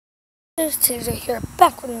This is Teaser here,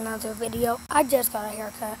 back with another video. I just got a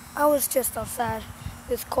haircut. I was just outside.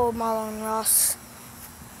 It's cold, Marlo and Ross.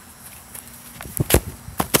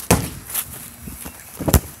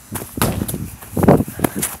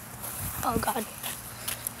 Oh God.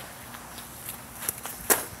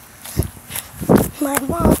 My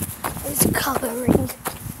mom is coloring.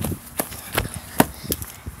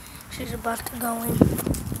 She's about to go in.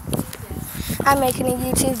 I'm making a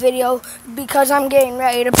YouTube video because I'm getting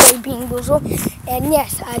ready to play Bean Boozle. And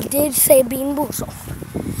yes, I did say Bean Boozle.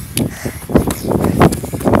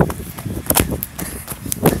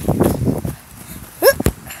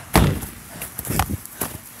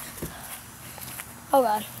 Oh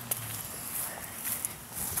God.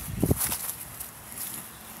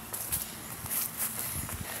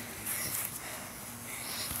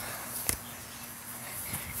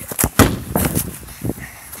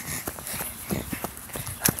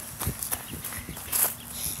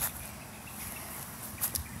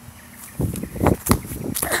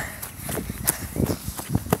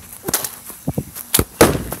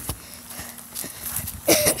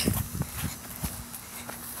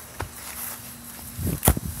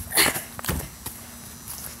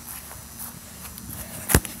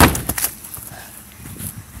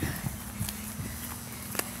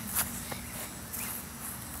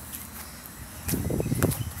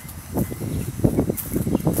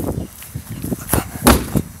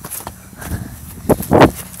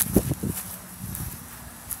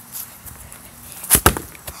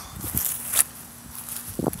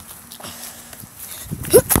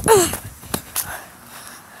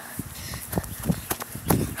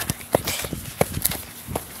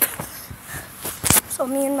 So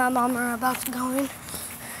me and my mom are about to go in.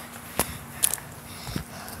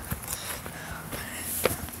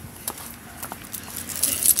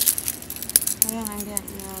 I'm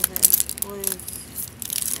getting the blues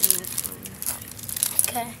in this one.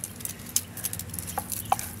 Okay.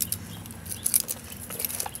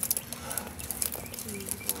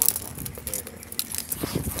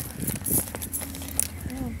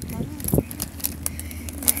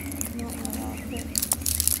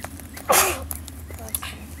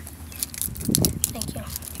 Thank you.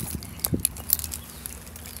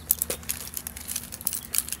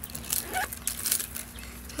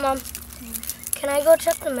 Mom, can I go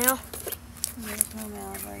check the mail? There's no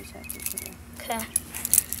mail. I've already checked it today. Okay.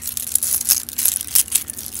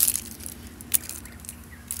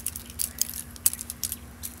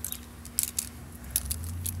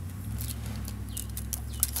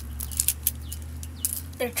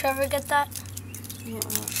 Did Trevor get that? Yeah.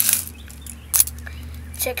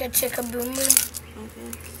 Chicka chicka boom boom.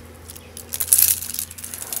 Okay.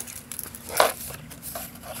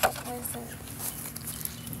 What is it?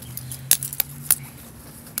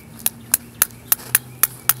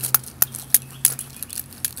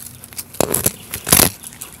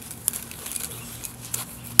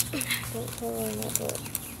 Don't tell her that book.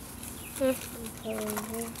 Don't tell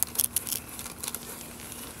her.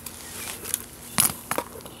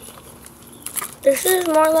 This is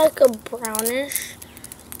more like a brownish.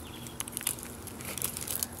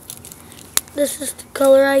 This is the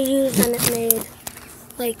color I used and it made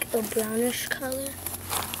like a brownish color.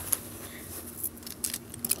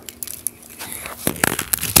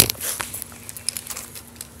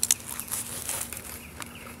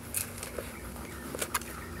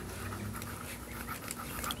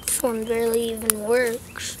 This one barely even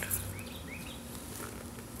works.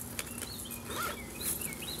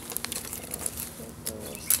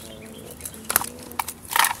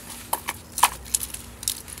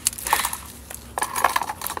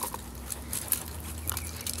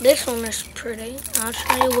 This one is pretty. I'll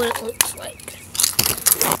show you what it looks like.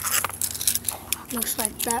 Looks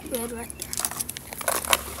like that red right there.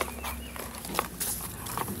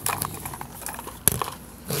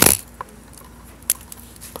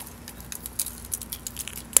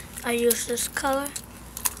 I use this color.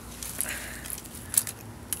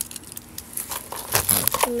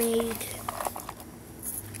 I made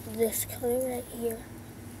this color right here.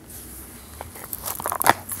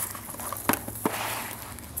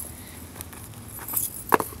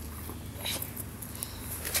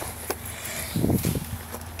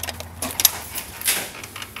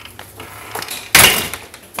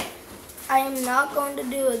 I am not going to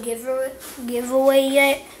do a giveaway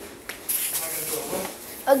yet.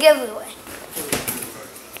 A giveaway.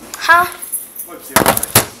 Huh? What's the other?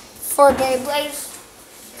 For Beyblades.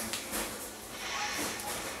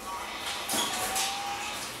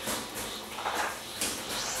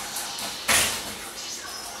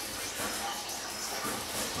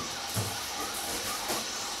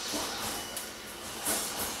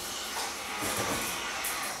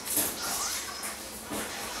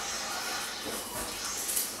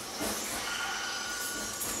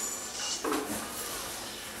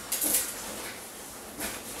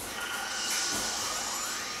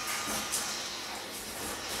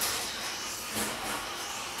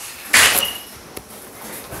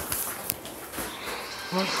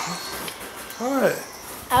 What?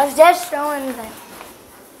 I was just showing them.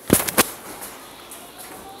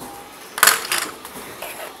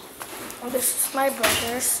 Oh, this is my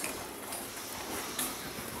brother's.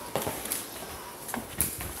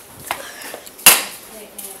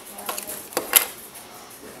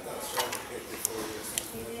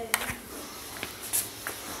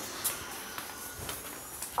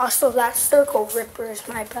 Also, that circle ripper is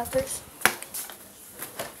my brother's.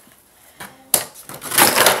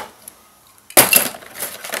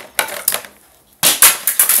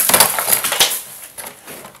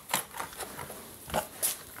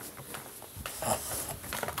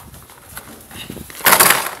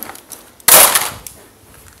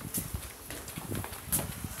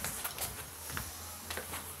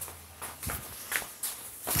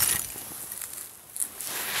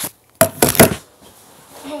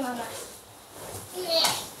 Hang on, guys.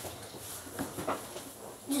 Yeah.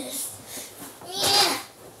 Yeah.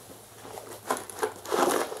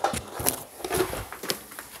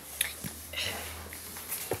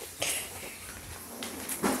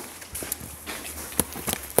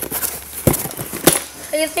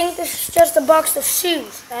 So you think this is just a box of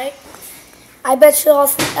shoes, right? I bet you all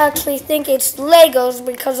actually think it's Legos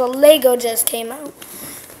because a Lego just came out.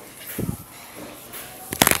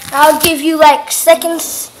 I'll give you like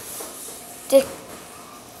seconds to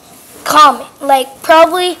comment, like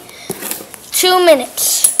probably 2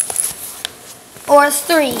 minutes or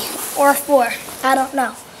 3 or 4. I don't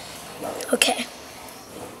know. Okay.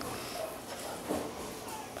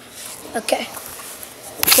 Okay.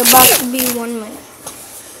 It's about to be 1 minute.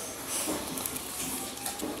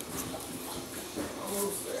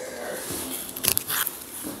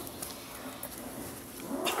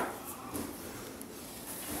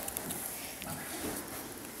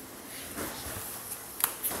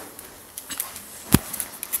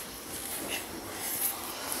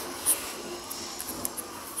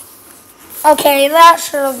 Okay, that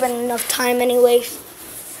should have been enough time anyways.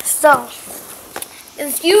 So,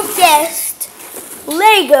 if you guessed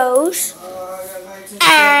Legos,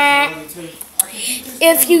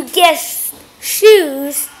 if you guessed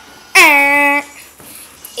shoes,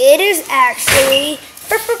 it is actually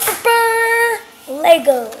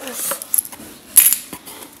Legos.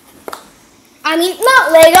 I mean,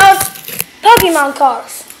 not Legos, Pokemon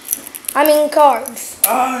cards. I mean cards.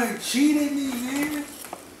 Oh, cheated me, man.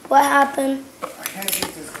 What happened? I can't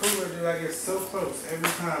get this cooler, dude. I get so close every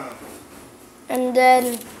time. And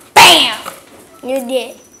then, BAM! You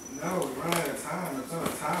did. No, we run out of time. It's on a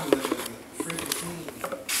time limit. Freaking team.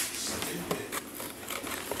 Stupid.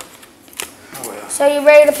 Oh well. So you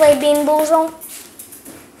ready to play Bean Boozle?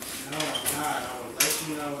 No, I'm not. I will let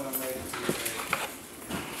you know when I'm ready to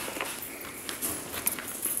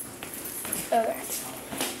play. Okay.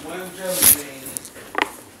 One jelly bean.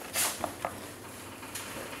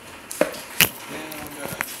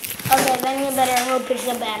 Okay, then you better hope it's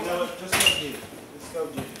a bad No, one. just go get it. Just go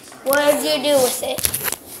get it. What did you do with it?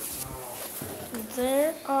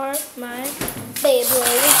 There are my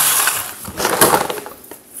Beyblades.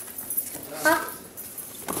 Huh?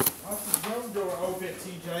 What's the drum door open,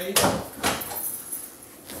 TJ?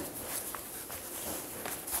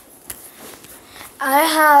 I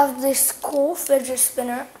have this cool fidget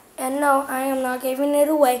spinner, and no, I am not giving it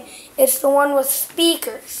away. It's the one with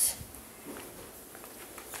speakers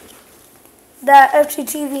that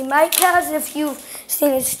FGTV Mike has. If you've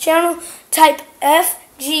seen his channel, type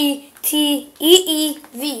FGTEEV.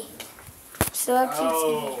 So FGTV.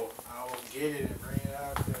 Oh, I will get it and bring it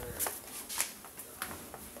out there.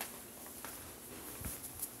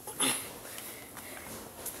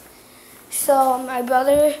 So my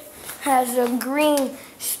brother has a green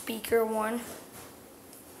speaker one.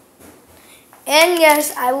 And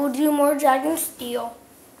yes, I will do more Dragon Steel.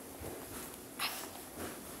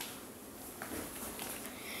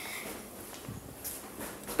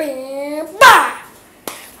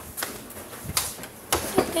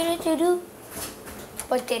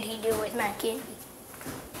 What did he do with my candy?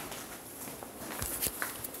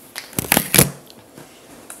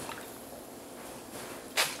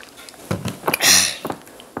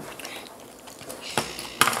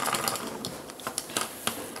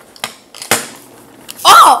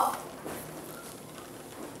 Oh!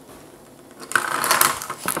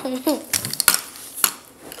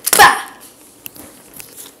 Bah!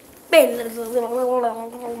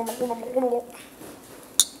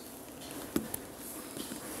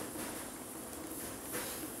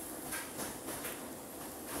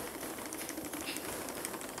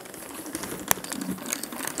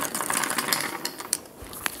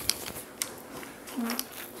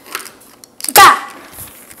 Bah!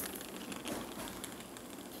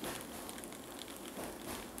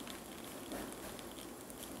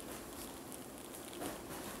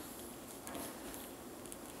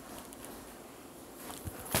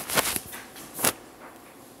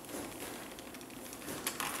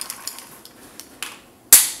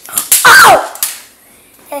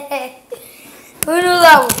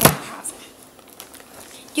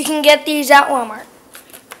 can get these at Walmart.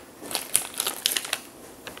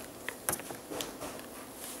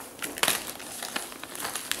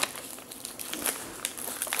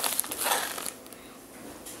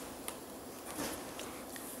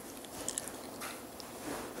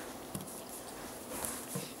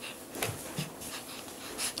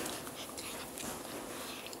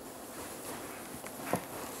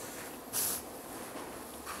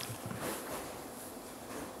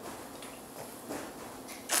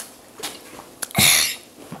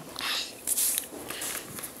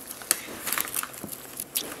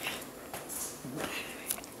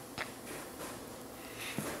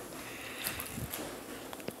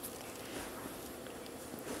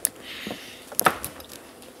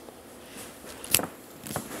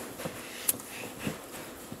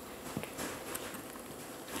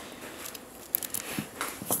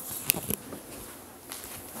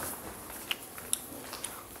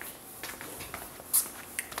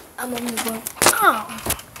 I'm gonna move on. Oh,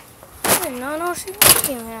 I did not know she was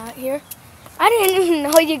even out here. I didn't even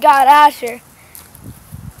know you got Asher.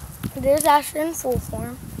 There's Asher in full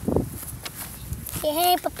form. Say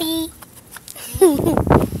hey, puppy.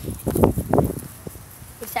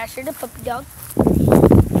 It's Asher the puppy dog.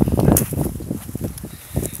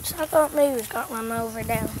 So I thought maybe we got run over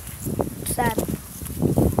down. Sad.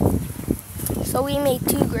 So we made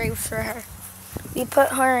 2 graves for her. We put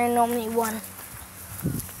her in only one.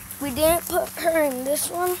 We didn't put her in this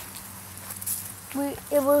one.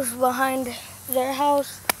 It was behind their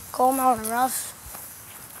house, Coleman and Russ.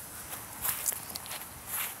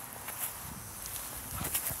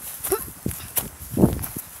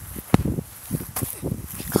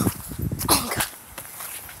 Oh God.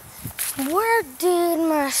 Where did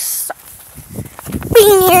my son?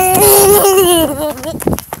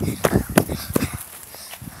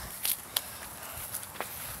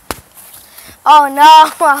 Oh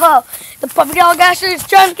no! The puppy dog Asher is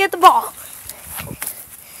trying to get the ball.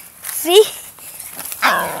 See?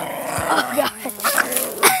 Oh God!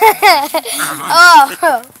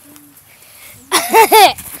 Oh!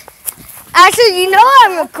 Asher, you know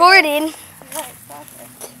I'm recording.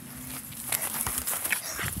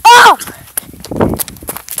 Oh!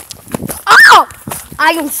 Oh!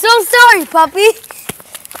 I am so sorry, puppy.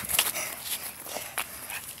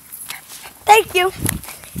 Thank you.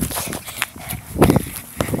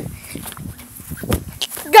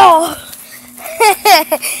 Go.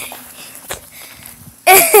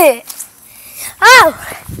 Oh.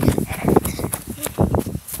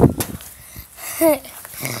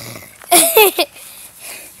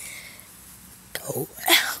 Go.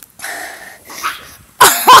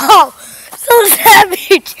 Oh, so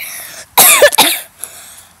savage.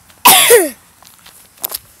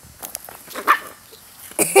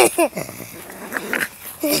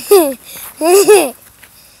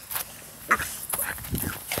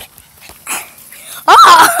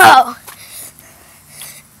 Oh!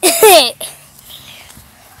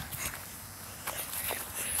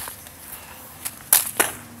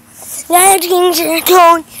 Legends are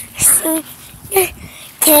going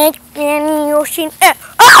can't get in the ocean.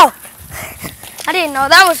 Oh! I didn't know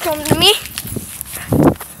that was coming to me.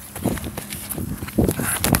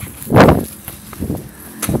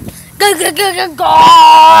 Go, go, go, go,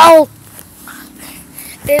 go!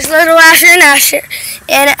 There's little Asher and Asher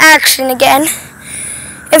in action again.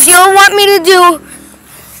 If you want me to do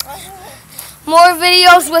more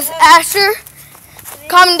videos with Asher,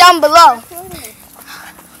 comment down below.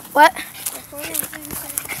 What?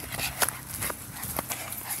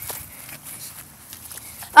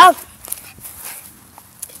 Oh.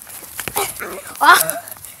 Oh.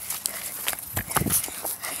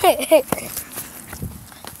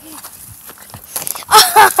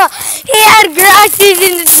 Oh, he had grasses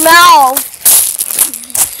in his mouth.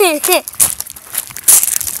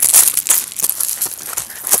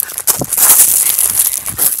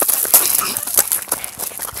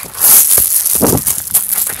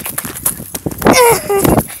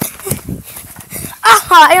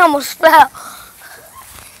 Oh, I almost fell.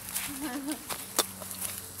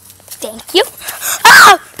 Thank you.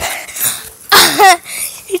 Oh!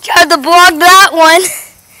 He tried to block that one.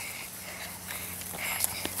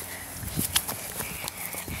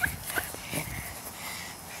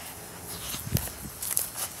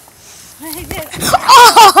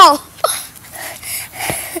 Oh!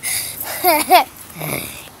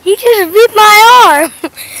 He just bit my arm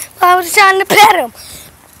while I was trying to pet him.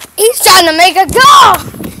 He's trying to make a goal.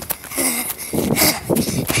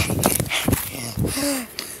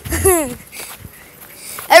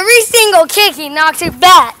 Every single kick he knocks it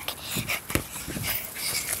back.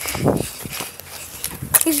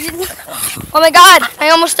 Oh my God, I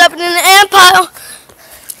almost stepped in the ant pile.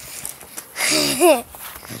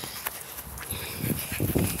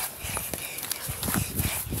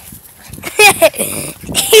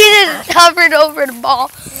 He just hovered over the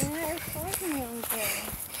ball.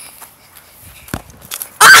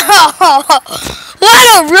 Oh, what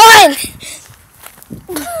a run!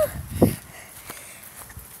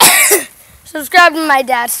 Subscribe to my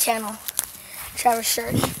dad's channel, Travis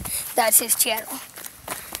Shirt. That's his channel.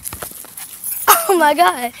 Oh my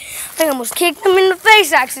God, I almost kicked him in the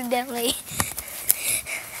face accidentally.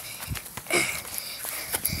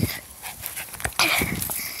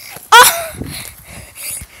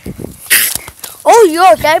 Oh, you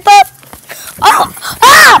okay, pup? Oh,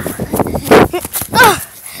 ah!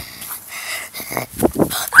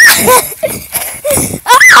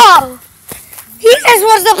 Oh! He just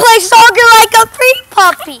wants to play soccer like a free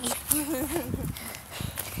puppy.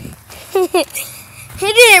 He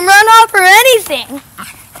didn't run off or anything.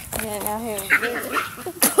 Yeah, now he was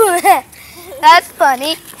good. That's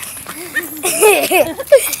funny.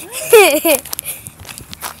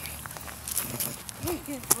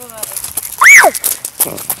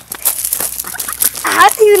 How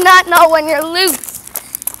do you not know when you're loose?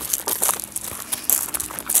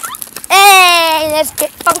 Hey, let's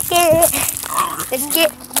get funky. Let's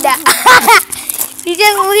get that. He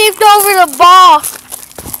just leaped over the ball.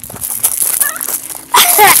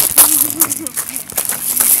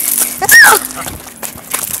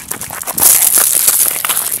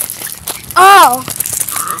 Oh.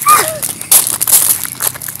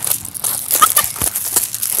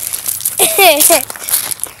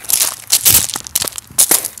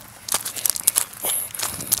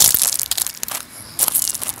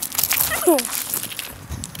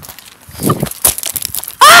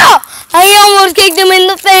 Oh! I almost kicked him in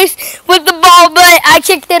the face with the ball, but I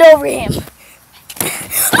kicked it over him.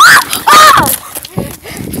 Oh!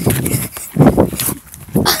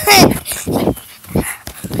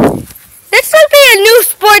 This should be a new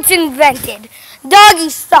sport invented. Doggy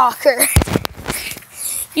soccer.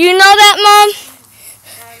 You know that, Mom?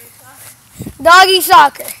 Doggy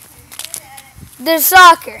soccer. The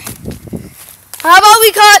soccer. How about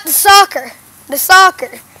we call it the soccer? The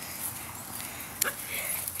soccer.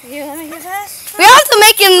 You want to hear that? We have to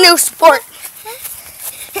make it a new sport.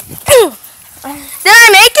 Did I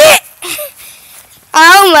make it?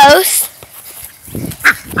 Almost.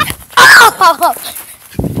 Oh!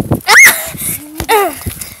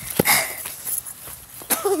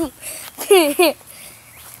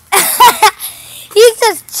 He's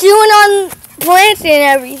just chewing on plants and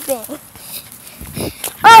everything.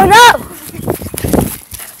 Oh no!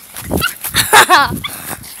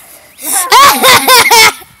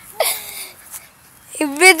 He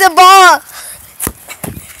bit the ball.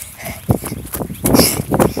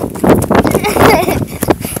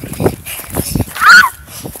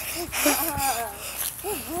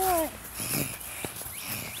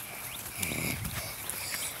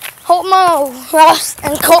 Hold my Ross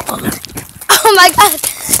and Cole. Oh my God.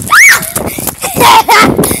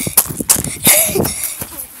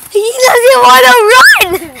 He doesn't want to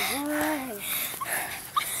run.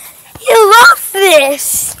 He loves this.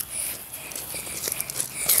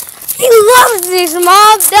 He loves this,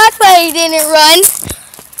 Mom. That's why he didn't run.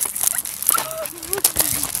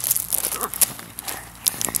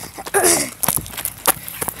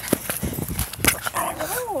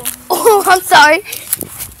 Oh, I'm sorry.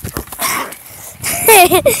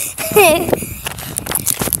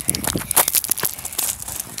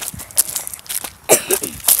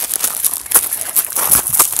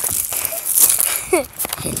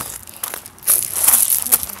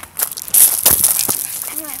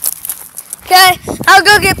 Okay, I'll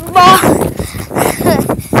go get the ball.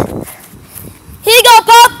 Here you go,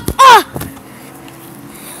 Pop.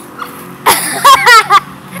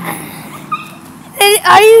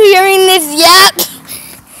 Are you hearing this yap?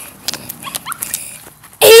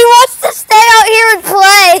 He wants to stay out here and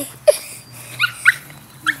play.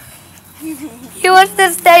 He wants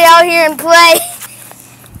to stay out here and play.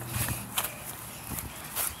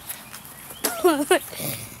 Wanna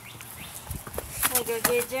go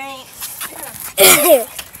get a drink?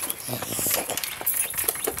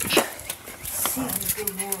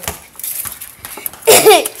 Good boy.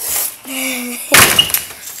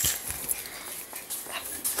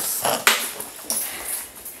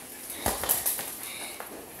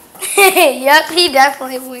 Yep, he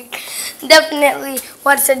definitely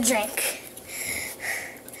wants a drink.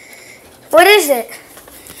 What is it?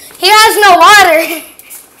 He has no water.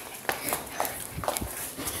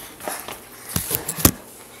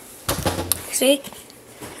 See?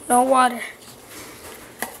 No water.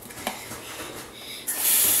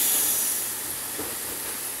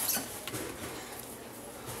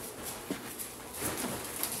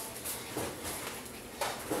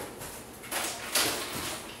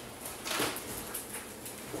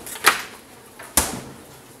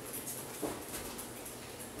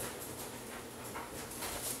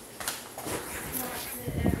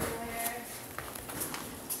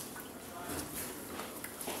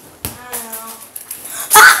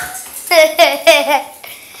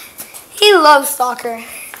 love soccer.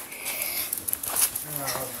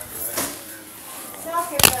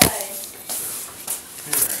 Soccer buddy.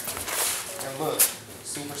 Here. And look,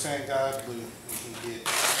 Super Saiyan God Blue. You can get.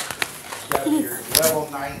 Got your level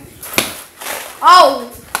 90. Oh.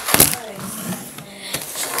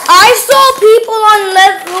 I saw people on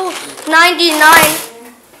level 99.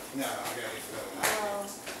 No, I got it level 90.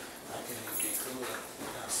 I can get cool.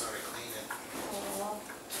 I started cleaning.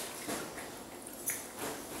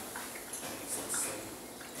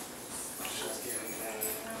 Just getting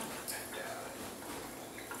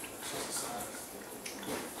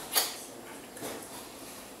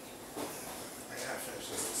I gotta finish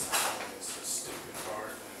this assignment. It's a stupid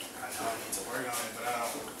part. I know I need to work on it, but I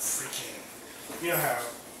don't freaking. You know how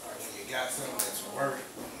when you got something that's work,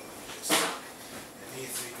 it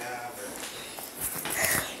needs to be done, but.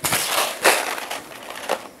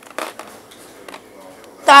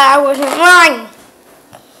 Thought I wasn't lying.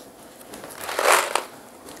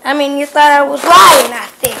 I mean, you thought I was lying, I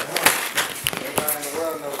think. Everybody in the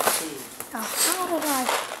world knows too. Oh, how did I?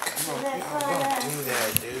 Don't do that,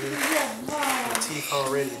 dude. Your teeth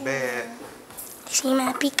already bad. See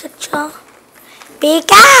my Pikachu?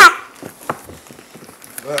 Pika!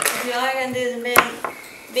 Look. If y'all are gonna do the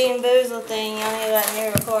being boozle thing, y'all need to let me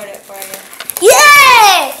record it for you.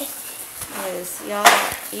 Yay! Because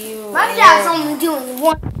y'all, My dad's only doing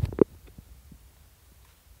one.